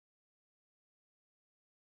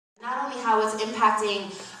Not only how it's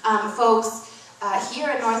impacting folks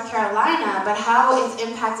here in North Carolina, but how it's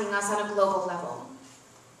impacting us on a global level.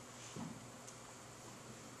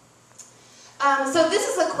 So this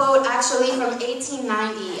is a quote actually from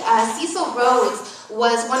 1890. Cecil Rhodes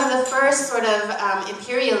was one of the first sort of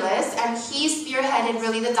imperialists, and he spearheaded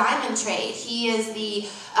really the diamond trade. He is the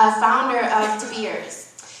founder of De Beers.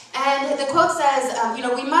 And the quote says,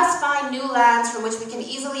 we must find new lands from which we can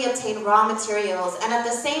easily obtain raw materials and at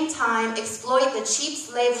the same time exploit the cheap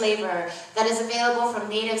slave labor that is available from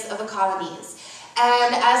natives of the colonies.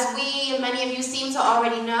 And as many of you seem to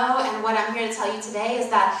already know, and what I'm here to tell you today is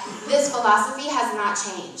that this philosophy has not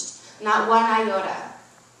changed, not one iota.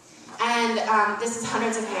 And this is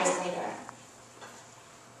hundreds of years later.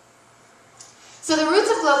 So the roots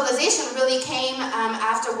of globalization really came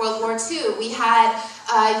after World War II. We had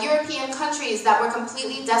European countries that were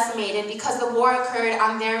completely decimated because the war occurred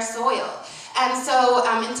on their soil. And so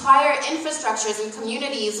entire infrastructures and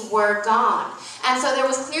communities were gone. And so there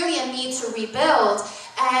was clearly a need to rebuild.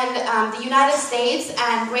 And the United States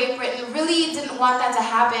and Great Britain really didn't want that to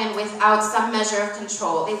happen without some measure of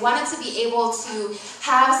control. They wanted to be able to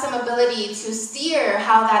have some ability to steer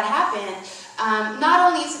how that happened,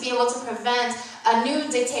 not only to be able to prevent a new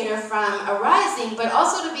dictator from arising, but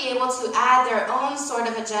also to be able to add their own sort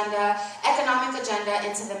of agenda, economic agenda,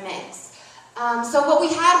 into the mix. So what we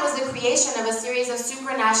had was the creation of a series of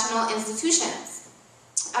supranational institutions.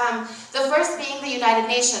 The first being the United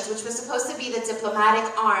Nations, which was supposed to be the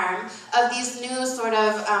diplomatic arm of these new sort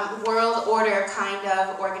of world order kind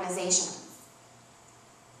of organizations.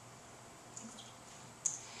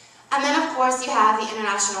 And then, of course, you have the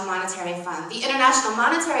International Monetary Fund. The International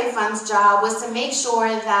Monetary Fund's job was to make sure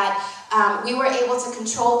that we were able to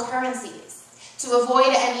control currencies, to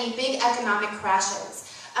avoid any big economic crashes.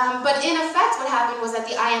 But in effect, what happened was that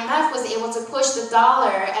the IMF was able to push the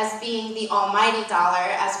dollar as being the almighty dollar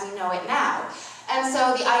as we know it now. And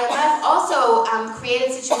so the IMF also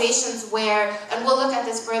created situations where, and we'll look at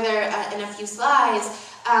this further in a few slides,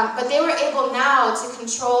 but they were able now to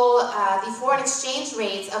control the foreign exchange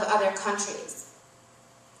rates of other countries.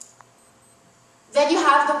 Then you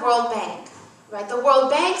have the World Bank. Right, the World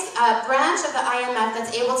Bank's branch of the IMF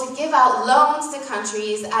that's able to give out loans to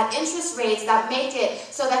countries at interest rates that make it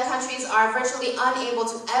so that countries are virtually unable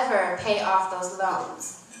to ever pay off those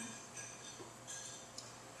loans.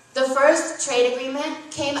 The first trade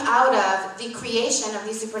agreement came out of the creation of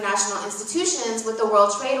these supranational institutions with the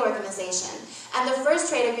World Trade Organization. And the first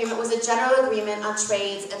trade agreement was a general agreement on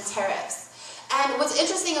trades and tariffs. And what's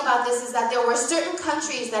interesting about this is that there were certain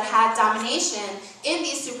countries that had domination in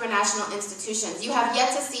these supranational institutions. You have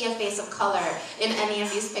yet to see a face of color in any of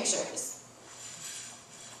these pictures.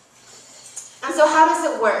 And so how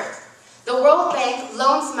does it work? The World Bank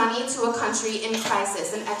loans money to a country in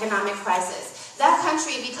crisis, an economic crisis. That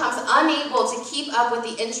country becomes unable to keep up with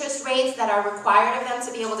the interest rates that are required of them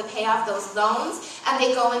to be able to pay off those loans, and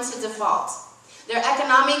they go into default. Their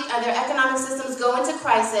economic systems go into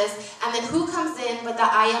crisis, and then who comes in but the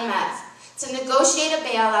IMF to negotiate a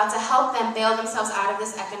bailout to help them bail themselves out of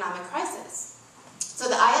this economic crisis. So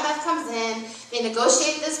the IMF comes in, they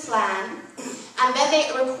negotiate this plan, and then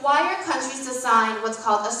they require countries to sign what's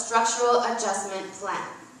called a structural adjustment plan.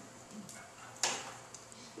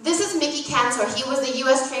 This is Mickey Cantor. He was the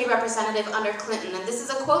U.S. Trade Representative under Clinton, and this is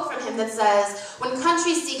a quote from him that says, "When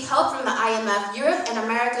countries seek help from the IMF, Europe and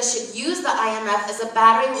America should use the IMF as a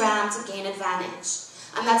battering ram to gain advantage."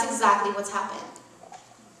 And that's exactly what's happened.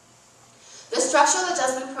 The structural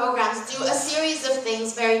adjustment programs do a series of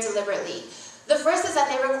things very deliberately. The first is that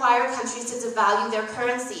they require countries to devalue their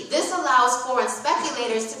currency. This allows foreign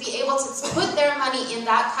speculators to be able to put their money in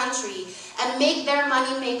that country and make their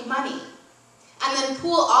money make money, and then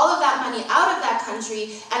pull all of that money out of that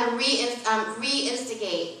country and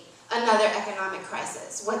reinstigate another economic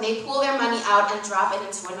crisis, when they pull their money out and drop it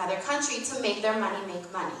into another country to make their money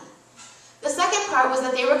make money. The second part was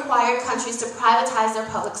that they required countries to privatize their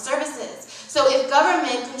public services. So if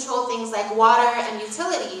government controlled things like water and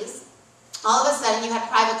utilities, all of a sudden you had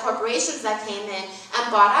private corporations that came in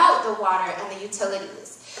and bought out the water and the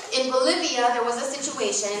utilities. In Bolivia, there was a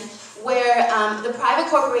situation where the private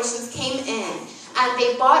corporations came in and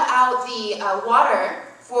they bought out the water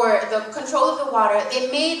for the control of the water. They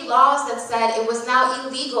made laws that said it was now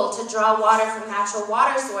illegal to draw water from natural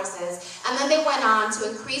water sources, and then they went on to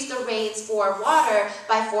increase the rates for water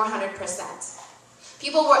by 400%.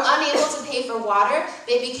 People were unable to pay for water.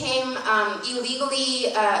 They became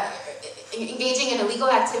illegally engaging in illegal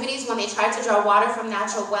activities when they tried to draw water from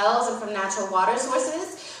natural wells and from natural water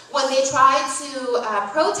sources. When they tried to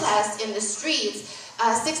protest in the streets,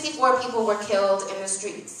 64 people were killed in the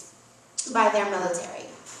streets. by their military.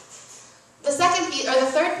 The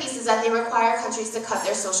third piece is that they require countries to cut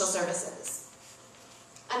their social services.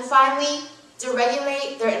 And finally,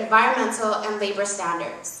 deregulate their environmental and labor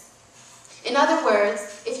standards. In other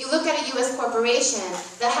words, if you look at a U.S. corporation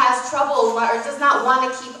that has trouble or does not want to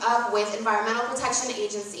keep up with Environmental Protection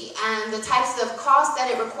Agency and the types of costs that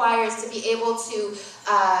it requires to be able to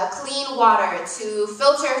clean water, to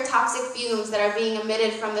filter toxic fumes that are being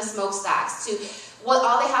emitted from the smokestacks,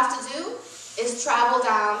 all they have to do is travel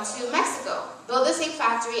down to Mexico, build a safe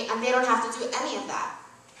factory, and they don't have to do any of that.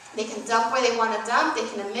 They can dump where they want to dump, they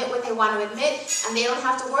can emit what they want to emit, and they don't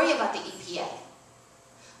have to worry about the EPA.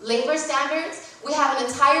 Labor standards, we have an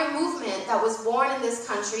entire movement that was born in this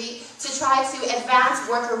country to try to advance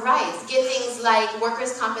worker rights, get things like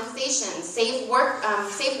workers' compensation, safe work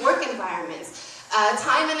environments,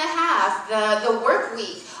 time and a half, the work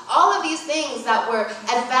week, all of these things that were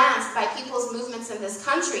advanced by people's movements in this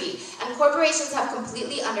country, and corporations have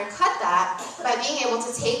completely undercut that by being able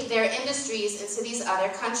to take their industries into these other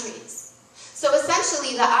countries. So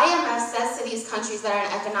essentially, the IMF says to these countries that are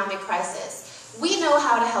in economic crisis, we know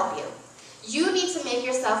how to help you. You need to make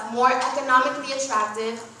yourself more economically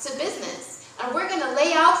attractive to business. And we're going to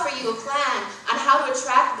lay out for you a plan on how to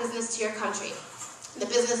attract business to your country. The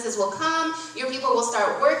businesses will come, your people will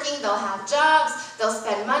start working, they'll have jobs, they'll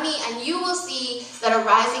spend money, and you will see that a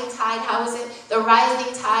rising tide, the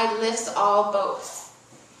rising tide lifts all boats.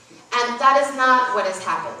 And that is not what has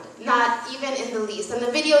happened, not even in the least. And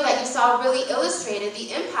the video that you saw really illustrated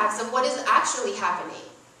the impacts of what is actually happening.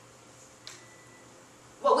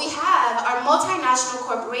 What we have are multinational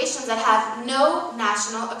corporations that have no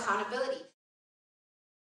national accountability.